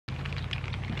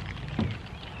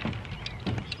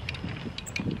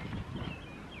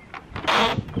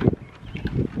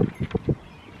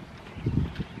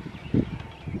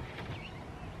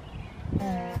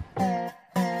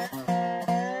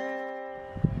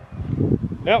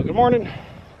Well, good morning.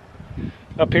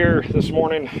 Up here this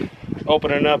morning,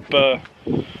 opening up the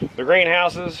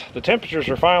greenhouses. The temperatures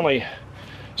are finally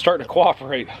starting to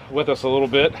cooperate with us a little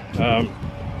bit. I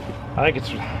think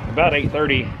it's about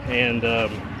 8:30, and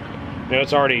you know,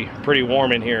 it's already pretty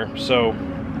warm in here. So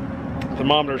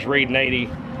thermometer's reading 80,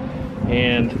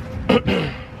 and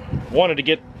wanted to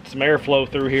get some airflow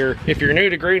through here. If you're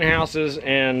new to greenhouses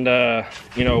and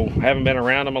you know, haven't been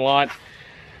around them a lot,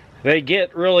 they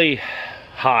get really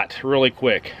hot really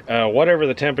quick. Whatever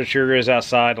the temperature is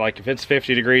outside, like if it's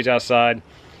 50 degrees outside,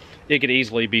 it could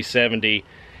easily be 70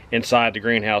 inside the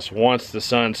greenhouse once the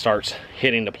sun starts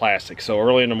hitting the plastic. So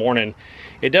early in the morning,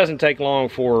 it doesn't take long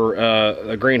for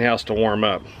a greenhouse to warm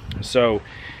up. So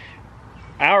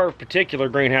our particular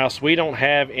greenhouse, we don't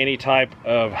have any type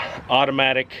of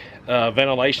automatic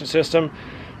ventilation system.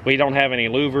 We don't have any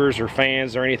louvers or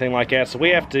fans or anything like that, so we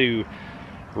have to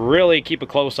really keep a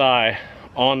close eye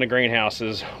on the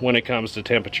greenhouses when it comes to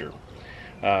temperature.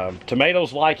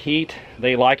 Tomatoes like heat,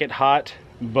 they like it hot,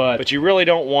 but you really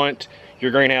don't want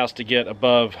your greenhouse to get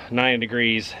above 90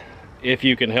 degrees if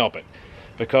you can help it,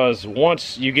 because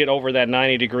once you get over that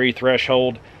 90-degree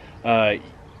threshold,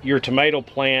 your tomato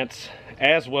plants,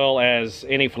 as well as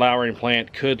any flowering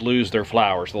plant, could lose their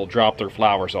flowers. They'll drop their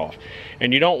flowers off,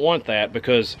 and you don't want that,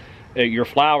 because your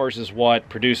flowers is what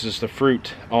produces the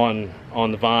fruit on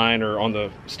the vine or on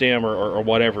the stem or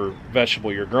whatever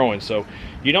vegetable you're growing. So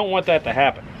you don't want that to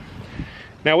happen.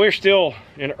 Now we're still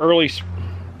in early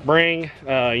spring,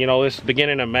 you know, this is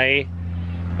beginning of May,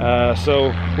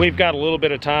 so we've got a little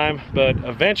bit of time, but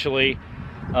eventually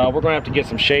we're going to have to get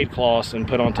some shade cloths and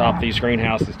put on top of these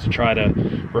greenhouses to try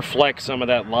to reflect some of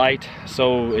that light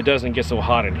so it doesn't get so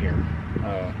hot in here.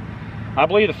 I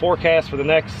believe the forecast for the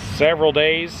next several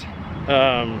days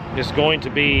is going to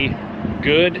be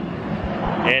good,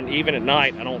 and even at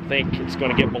night I don't think it's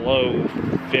going to get below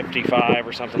 55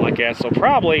 or something like that. So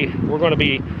probably we're going to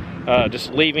be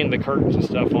just leaving the curtains and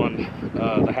stuff on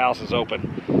the houses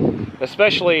open,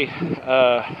 especially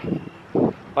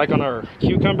like on our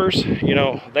cucumbers. You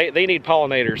know, they need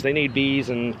pollinators. They need bees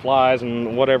and flies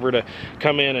and whatever to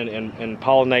come in and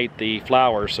pollinate the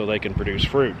flowers so they can produce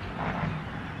fruit.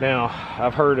 Now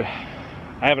I've heard,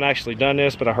 I haven't actually done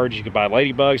this, but I heard you could buy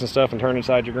ladybugs and stuff and turn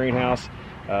inside your greenhouse.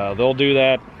 They'll do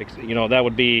that. You know, that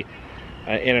would be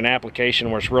in an application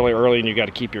where it's really early and you got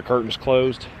to keep your curtains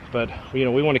closed. But you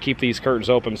know, we want to keep these curtains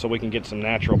open so we can get some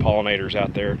natural pollinators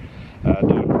out there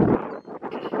doing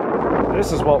it.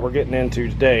 This is what we're getting into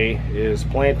today, is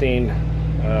planting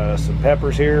some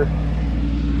peppers here.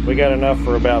 We got enough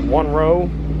for about one row.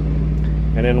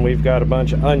 And then we've got a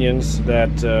bunch of onions that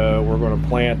we're going to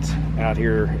plant out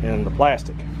here in the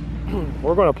plastic.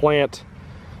 We're going to plant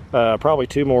probably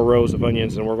 2 more rows of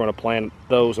onions, and we're going to plant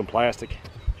those in plastic.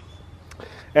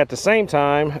 At the same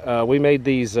time, we made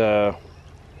these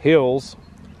hills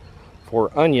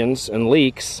for onions and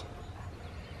leeks.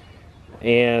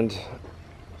 And,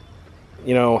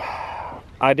 you know,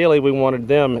 ideally we wanted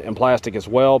them in plastic as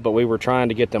well, but we were trying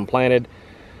to get them planted.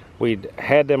 We'd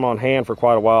had them on hand for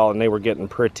quite a while, and they were getting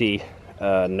pretty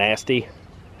nasty.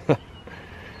 But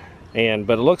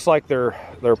it looks like they're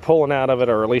pulling out of it,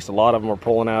 or at least a lot of them are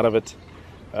pulling out of it.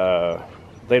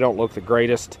 They don't look the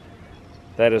greatest.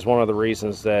 That is one of the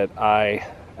reasons that I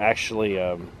actually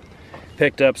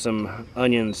picked up some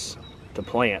onions to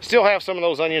plant. Still have some of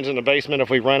those onions in the basement.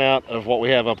 If we run out of what we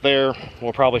have up there,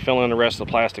 we'll probably fill in the rest of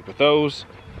the plastic with those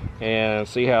and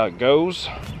see how it goes.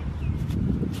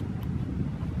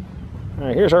 All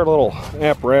right, here's our little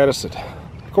apparatus that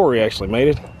Corey actually made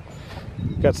it.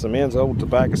 Got some ends of old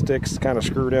tobacco sticks kind of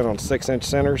screwed in on 6-inch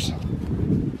centers.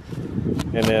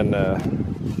 And then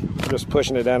just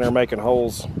pushing it down there, making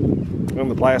holes in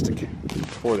the plastic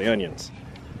for the onions.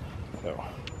 So,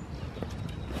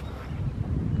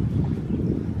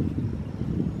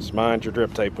 just mind your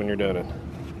drip tape when you're doing it.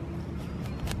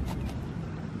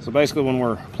 So basically when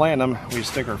we're planting them, we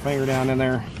stick our finger down in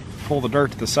there, pull the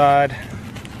dirt to the side,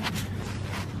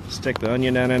 stick the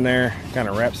onion down in there, kind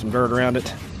of wrap some dirt around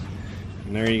it,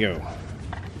 and there you go.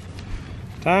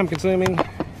 Time consuming,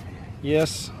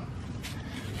 yes,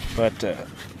 but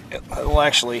it'll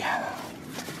actually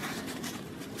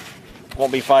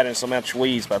won't be fighting so much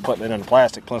weeds by putting it in the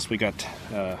plastic. Plus we got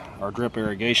our drip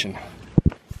irrigation.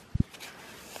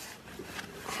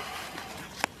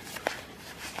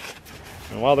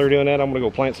 And while they're doing that, I'm gonna go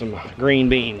plant some green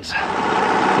beans.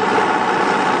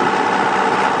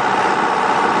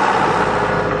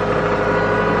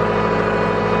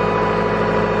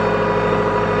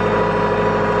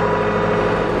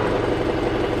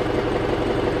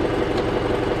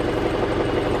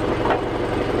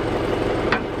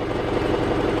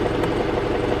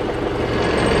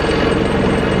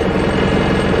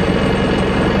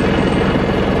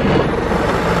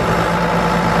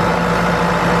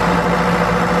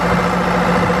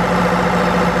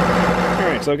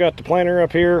 so I got the planter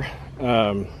up here.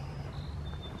 Going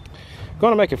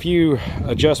to make a few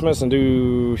adjustments and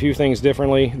do a few things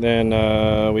differently than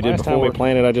we did before. We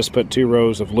planted, I just put 2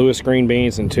 rows of Lewis green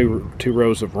beans and two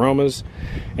rows of Romas,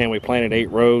 and we planted 8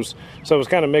 rows. So it was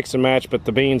kind of mix and match, but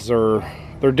the beans they're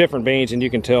different beans, and you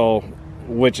can tell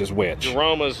which is which.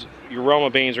 Your Roma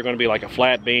beans are going to be like a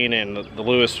flat bean, and the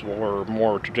Lewis were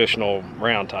more traditional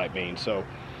round type beans. So,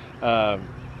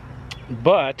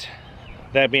 but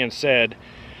that being said,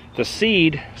 the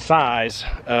seed size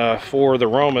for the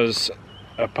Romas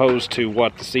opposed to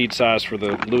what the seed size for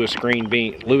the Lewis green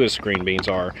beans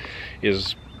are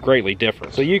is greatly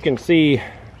different. So you can see,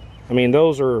 I mean,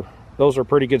 those are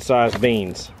pretty good sized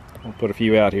beans. I'll put a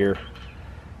few out here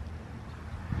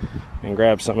and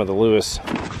grab some of the Lewis.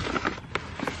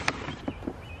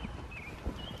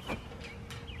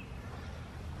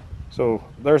 So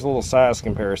there's a little size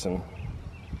comparison.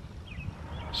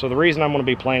 So the reason I'm going to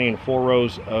be planting 4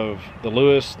 rows of the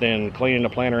Lewis, then cleaning the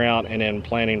planter out, and then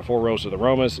planting 4 rows of the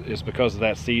Romas is because of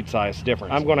that seed size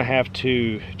difference. I'm going to have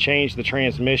to change the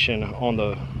transmission on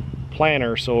the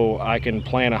planter so I can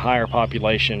plant a higher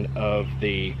population of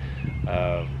the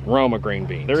Roma green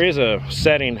beans. There is a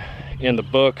setting in the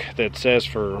book that says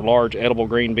for large edible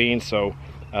green beans, so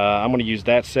I'm going to use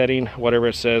that setting, whatever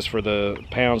it says for the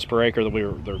pounds per acre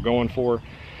that they're going for.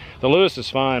 The Lewis is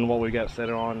fine. What we got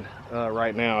set on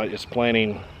right now is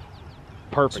planting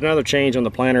perfect. So another change on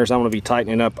the planter is I'm going to be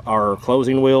tightening up our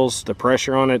closing wheels, the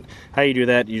pressure on it. How you do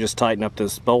that, you just tighten up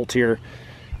this bolt here.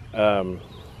 I'm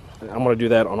going to do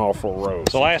that on all 4 rows.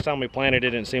 So last time we planted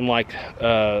it, didn't seem like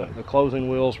the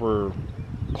closing wheels were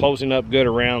closing up good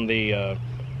around the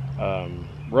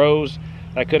rows.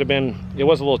 That could have been, it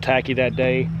was a little tacky that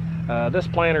day. This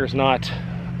planter is not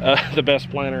the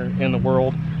best planter in the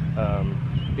world.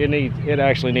 It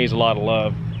actually needs a lot of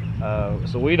love.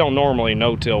 So we don't normally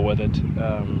no-till with it.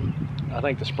 I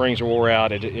think the springs are wore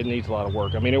out. It needs a lot of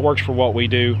work. I mean, it works for what we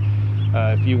do.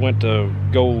 If you went to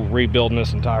go rebuilding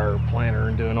this entire planter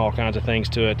and doing all kinds of things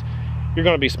to it, you're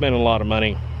going to be spending a lot of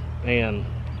money. And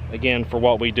again, for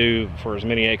what we do, for as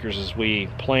many acres as we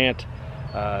plant,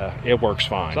 it works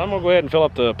fine. So I'm going to go ahead and fill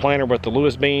up the planter with the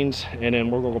Lewis beans, and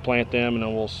then we're going to go plant them, and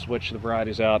then we'll switch the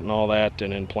varieties out and all that,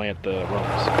 and then plant the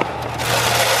Romas.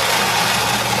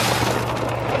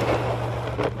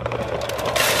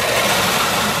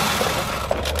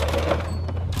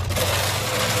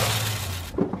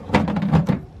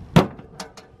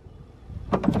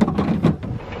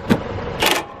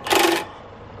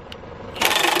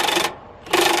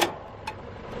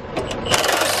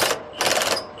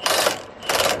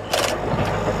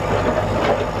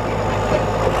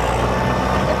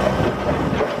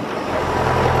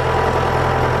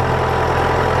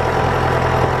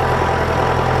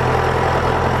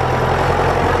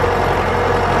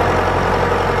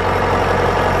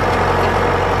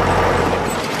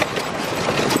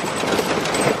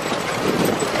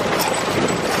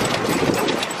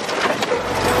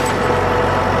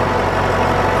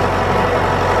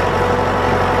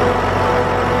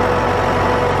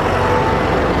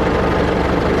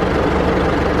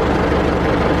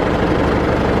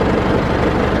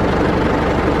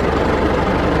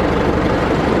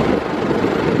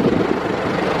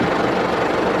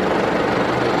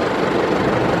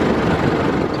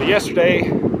 Yesterday,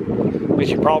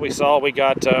 as you probably saw, we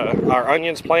got our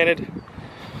onions planted.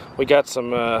 We got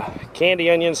some candy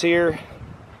onions here,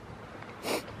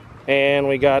 and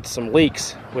we got some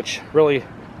leeks, which really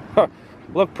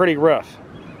look pretty rough.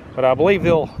 But I believe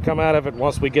they'll come out of it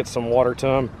once we get some water to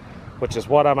them, which is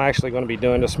what I'm actually going to be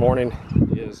doing this morning,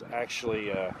 is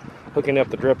actually hooking up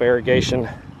the drip irrigation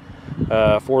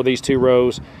for these 2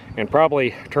 rows, and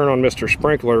probably turn on Mr.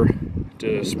 Sprinkler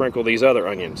to sprinkle these other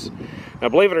onions. Now,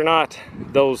 believe it or not,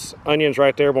 those onions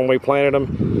right there, when we planted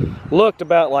them, looked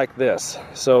about like this.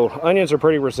 So onions are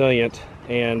pretty resilient,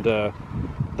 and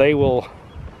they'll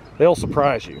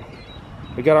surprise you.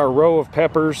 We got our row of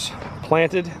peppers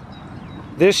planted.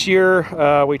 This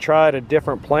year we tried a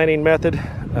different planting method.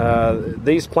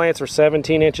 These plants are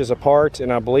 17 inches apart,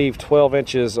 and I believe 12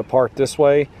 inches apart this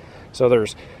way. So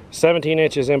there's 17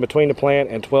 inches in between the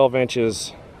plant and 12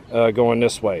 inches going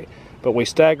this way. But we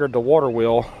staggered the water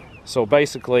wheel. So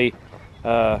basically,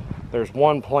 there's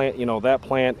one plant, you know, that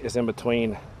plant is in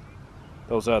between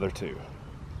those other 2.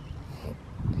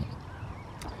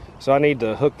 So I need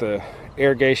to hook the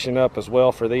irrigation up as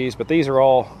well for these, but these are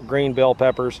all green bell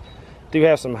peppers. Do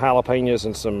have some jalapenos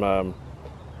and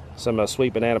some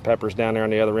sweet banana peppers down there on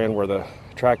the other end where the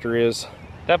tractor is.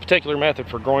 That particular method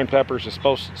for growing peppers is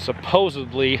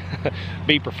supposedly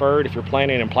be preferred if you're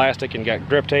planting in plastic and got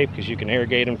grip tape, because you can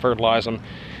irrigate them, fertilize them,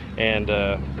 and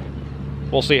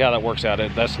we'll see how that works out.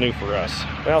 That's new for us.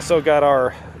 We also got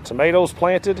our tomatoes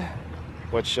planted,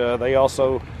 which they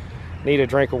also need a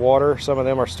drink of water. Some of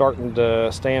them are starting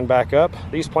to stand back up.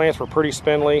 These plants were pretty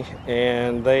spindly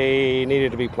and they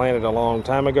needed to be planted a long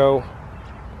time ago.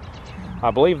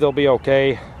 I believe they'll be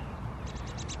okay.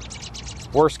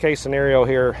 Worst case scenario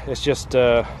here, it's just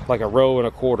like a row and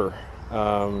a quarter.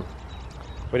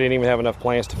 We didn't even have enough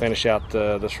plants to finish out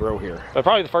this row here. But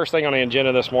probably the first thing on the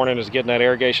agenda this morning is getting that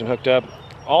irrigation hooked up.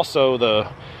 Also the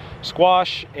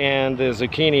squash and the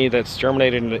zucchini that's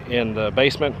germinated in the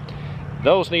basement,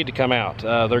 those need to come out.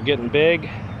 They're getting big.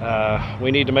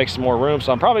 We need to make some more room.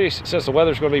 So I'm probably, since the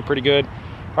weather's going to be pretty good,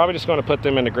 probably just going to put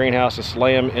them in the greenhouse and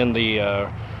lay them in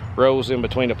the rows in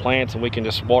between the plants, and we can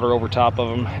just water over top of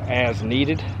them as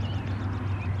needed.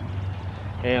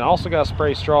 And also got to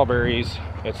spray strawberries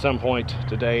at some point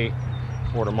today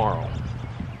or tomorrow.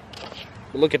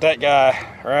 But look at that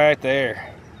guy right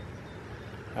there.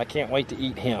 I can't wait to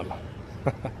eat him.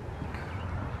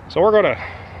 So we're gonna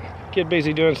get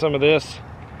busy doing some of this,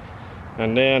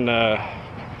 and then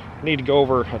need to go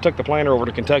over. I took the planter over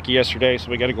to Kentucky yesterday,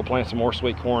 so we got to go plant some more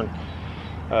sweet corn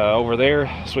over there.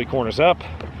 Sweet corn is up.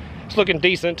 It's looking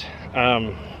decent.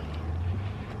 The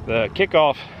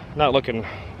kickoff not looking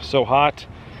so hot.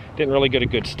 Didn't really get a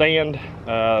good stand.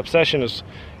 Obsession is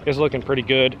looking pretty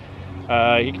good.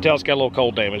 You can tell it's got a little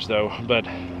cold damage though, but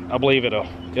I believe it'll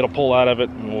pull out of it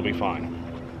and we'll be fine.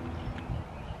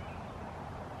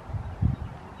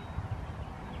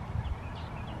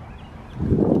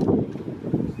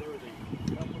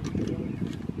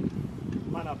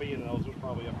 Might not be in those. There's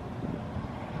probably up.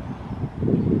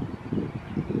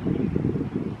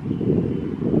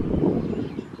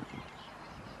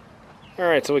 All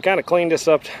right, so we kind of cleaned this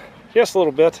up just a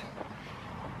little bit.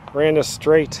 Ran this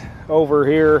straight over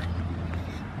here,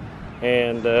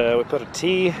 and we put a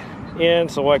T in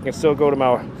so I can still go to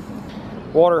my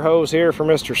water hose here for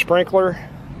Mr. Sprinkler.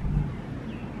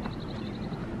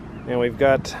 And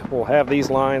we'll have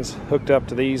these lines hooked up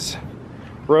to these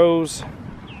rows.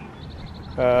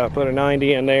 Put a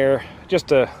 90 in there just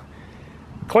to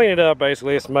clean it up.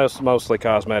 Basically, it's mostly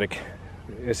cosmetic.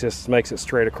 It just makes it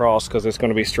straight across because it's going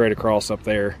to be straight across up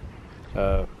there.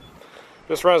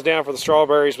 This runs down for the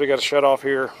strawberries. We got to shut off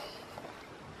here.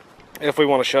 If we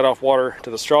want to shut off water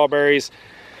to the strawberries,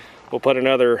 we'll put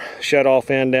another shut off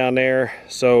in down there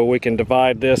so we can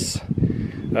divide this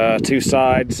two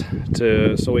sides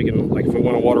so we can, like, if we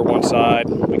want to water one side,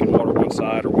 we can water one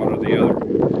side or water the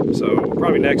other. So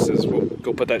probably next is we'll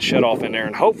go put that shut off in there,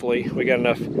 and hopefully we got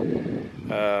enough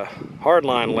hard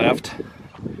line left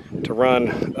to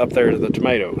run up there to the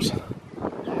tomatoes.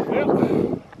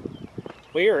 Well,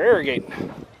 we are irrigating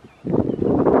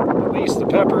at least the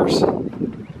peppers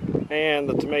and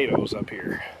the tomatoes up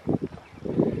here.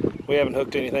 We haven't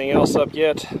hooked anything else up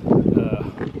yet,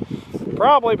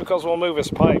 probably because we'll move this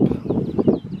pipe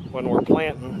when we're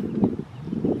planting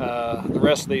the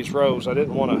rest of these rows. I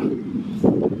didn't want to,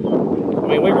 I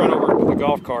mean, we run over it with the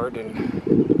golf cart and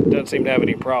it doesn't seem to have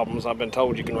any problems. I've been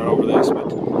told you can run over this, but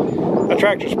my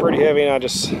tractor's pretty heavy and I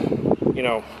just, you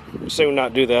know, soon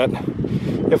not do that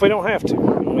if we don't have to.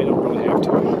 We don't really have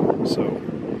to. So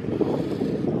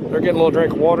they're getting a little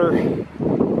drink of water.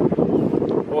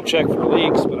 We'll check for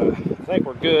leaks, but I think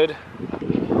we're good.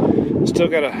 Still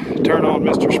got to turn on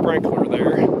Mr. Sprinkler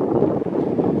there.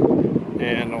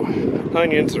 And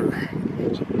onions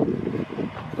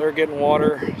they're getting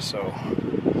water, so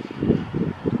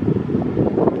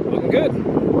looking good.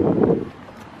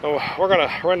 So we're gonna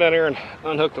run down here and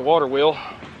unhook the water wheel.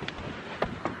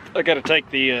 I got to take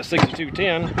the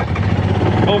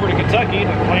 6210 over to Kentucky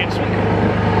to plant sweet corn.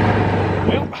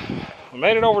 Well, we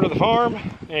made it over to the farm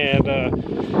and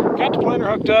got the planter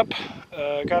hooked up.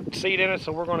 Got the seed in it,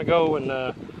 so we're going to go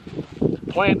and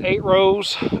plant 8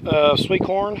 rows of sweet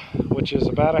corn, which is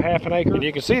about a half an acre. And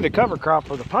you can see the cover crop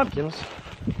for the pumpkins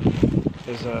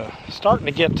is starting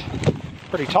to get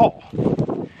pretty tall.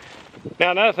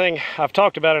 Now, another thing I've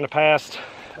talked about in the past,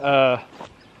 probably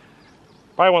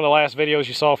one of the last videos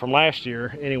you saw from last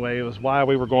year anyway, it was why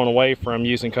we were going away from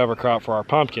using cover crop for our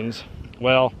pumpkins.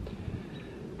 Well,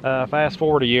 fast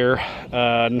forward a year,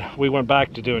 we went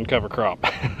back to doing cover crop.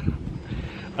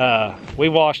 We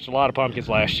washed a lot of pumpkins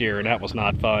last year and that was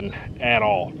not fun at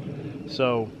all.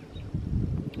 So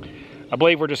I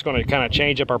believe we're just going to kind of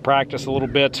change up our practice a little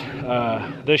bit.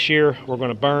 This year we're going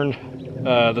to burn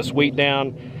this wheat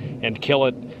down and kill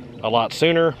it a lot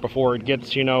sooner before it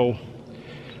gets, you know,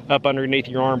 up underneath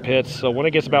your armpits. So when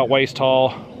it gets about waist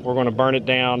tall, we're going to burn it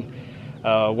down,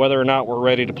 whether or not we're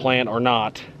ready to plant or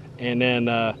not. And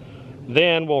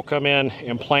then we'll come in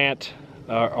and plant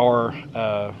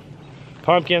our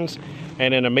pumpkins,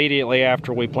 and then immediately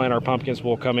after we plant our pumpkins,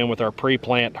 we'll come in with our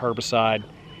pre-plant herbicide,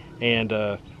 and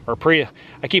I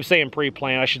keep saying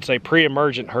pre-plant, I should say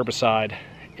pre-emergent herbicide,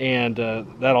 and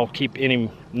that'll keep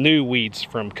any new weeds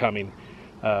from coming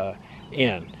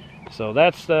in. So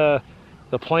that's the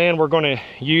plan we're going to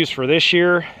use for this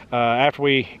year. After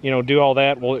we do all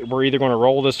that, we're either going to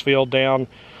roll this field down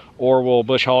or we'll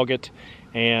bush hog it,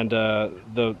 and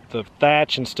the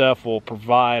thatch and stuff will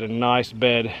provide a nice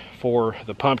bed for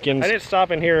the pumpkins. I did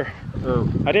stop in here, or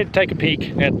I did take a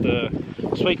peek at the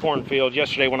sweet corn field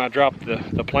yesterday when I dropped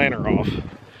the planter off,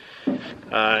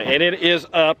 and it is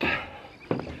up.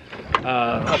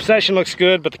 Obsession looks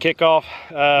good, but the kickoff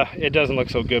it doesn't look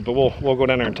so good. But we'll go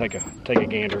down there and take a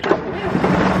gander.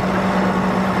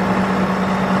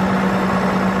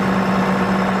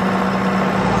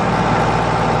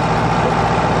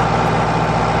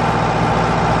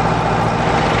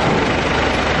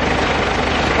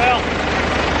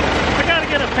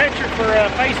 For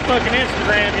Facebook and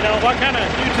Instagram, what kind of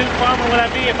YouTube farmer would I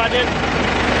be if I didn't?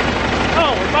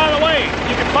 Oh, and by the way,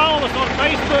 you can follow us on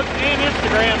Facebook and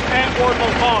Instagram at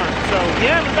Wardlow Farm. So if you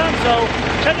haven't done so,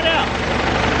 check it out.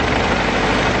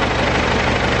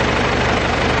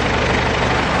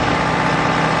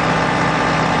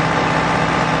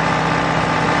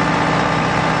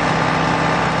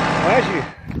 Well, as you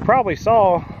probably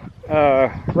saw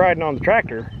riding on the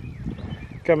tractor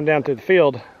coming down through the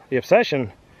field, the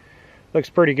Obsession looks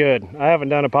pretty good. I haven't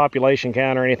done a population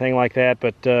count or anything like that,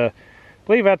 but I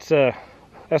believe that's going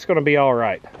to be all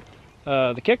right.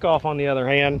 The kickoff, on the other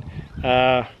hand,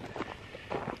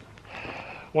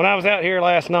 when I was out here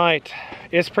last night,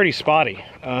 it's pretty spotty.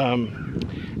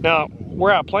 Now,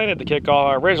 where I planted the kickoff,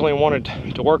 I originally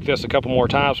wanted to work this a couple more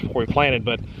times before we planted,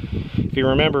 but if you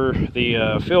remember,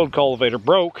 the field cultivator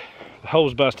broke, the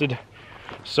hose busted,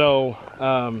 so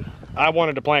I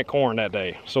wanted to plant corn that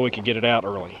day so we could get it out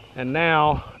early. And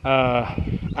now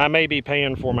I may be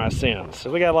paying for my sins.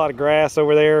 So we got a lot of grass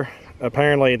over there.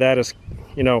 Apparently that is,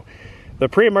 the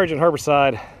pre-emergent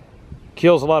herbicide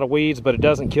kills a lot of weeds, but it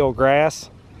doesn't kill grass.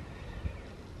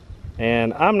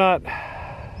 And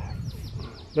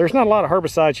there's not a lot of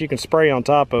herbicides you can spray on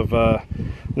top of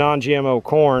non-GMO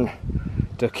corn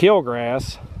to kill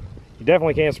grass. You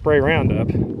definitely can't spray Roundup.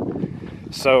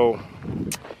 So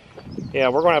yeah,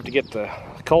 we're gonna have to get to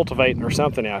cultivating or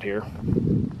something out here.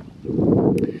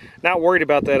 Not worried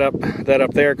about that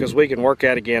up there, because we can work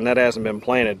out again. That hasn't been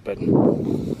planted, but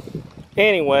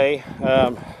anyway,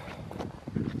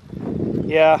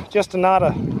 yeah, just not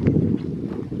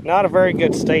a very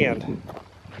good stand.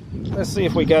 Let's see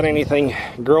if we got anything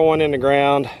growing in the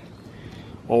ground,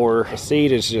 or the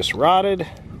seed is just rotted,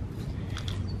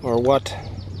 or what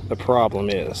the problem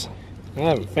is. I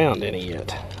haven't found any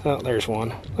yet. Oh, there's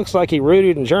one. Looks like he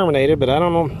rooted and germinated, but I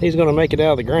don't know if he's going to make it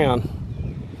out of the ground.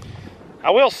 I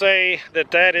will say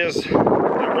that is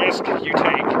the risk you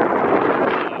take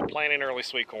planting early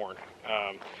sweet corn.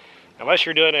 Unless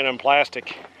you're doing it in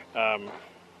plastic,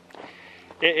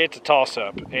 it's a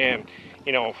toss-up. And,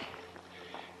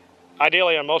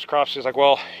 ideally on most crops, it's like,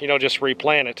 well, just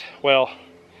replant it. Well,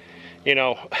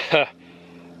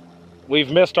 we've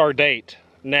missed our date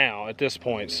now at this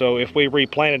point, so if we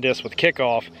replanted this with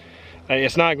kickoff,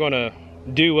 it's not going to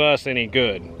do us any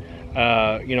good.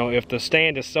 If the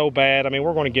stand is so bad,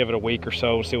 we're going to give it a week or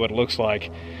so, see what it looks like,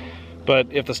 but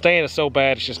if the stand is so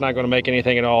bad it's just not going to make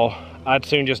anything at all, I'd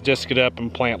soon just disc it up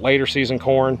and plant later season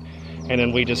corn, and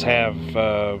then we just have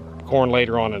corn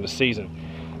later on in the season.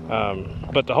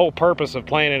 But the whole purpose of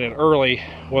planting it early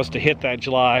was to hit that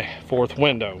July 4th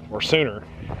window or sooner.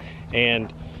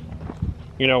 And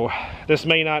this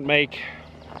may not make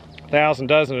 1,000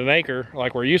 dozen an acre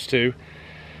like we're used to,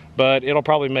 but it'll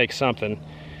probably make something.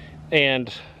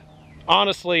 And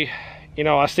honestly,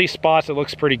 I see spots that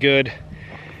looks pretty good.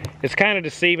 It's kind of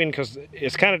deceiving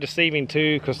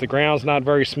too, because the ground's not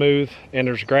very smooth and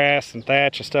there's grass and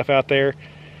thatch and stuff out there.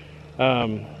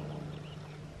 We'll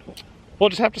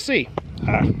just have to see.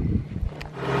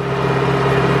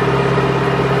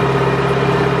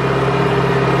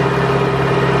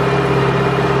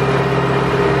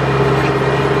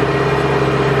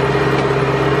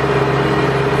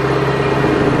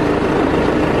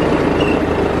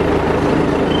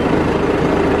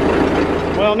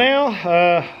 Well, now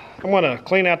I'm going to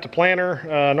clean out the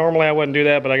planter. Normally I wouldn't do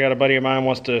that, but I got a buddy of mine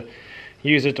wants to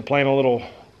use it to plant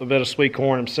a bit of sweet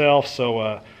corn himself, so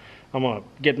I'm going to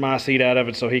get my seed out of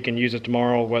it so he can use it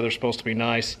tomorrow. The weather's supposed to be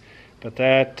nice. But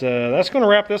that's going to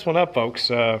wrap this one up, folks.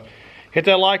 Hit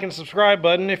that like and subscribe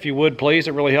button if you would, please.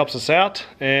 It really helps us out.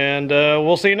 And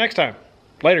we'll see you next time.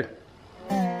 Later.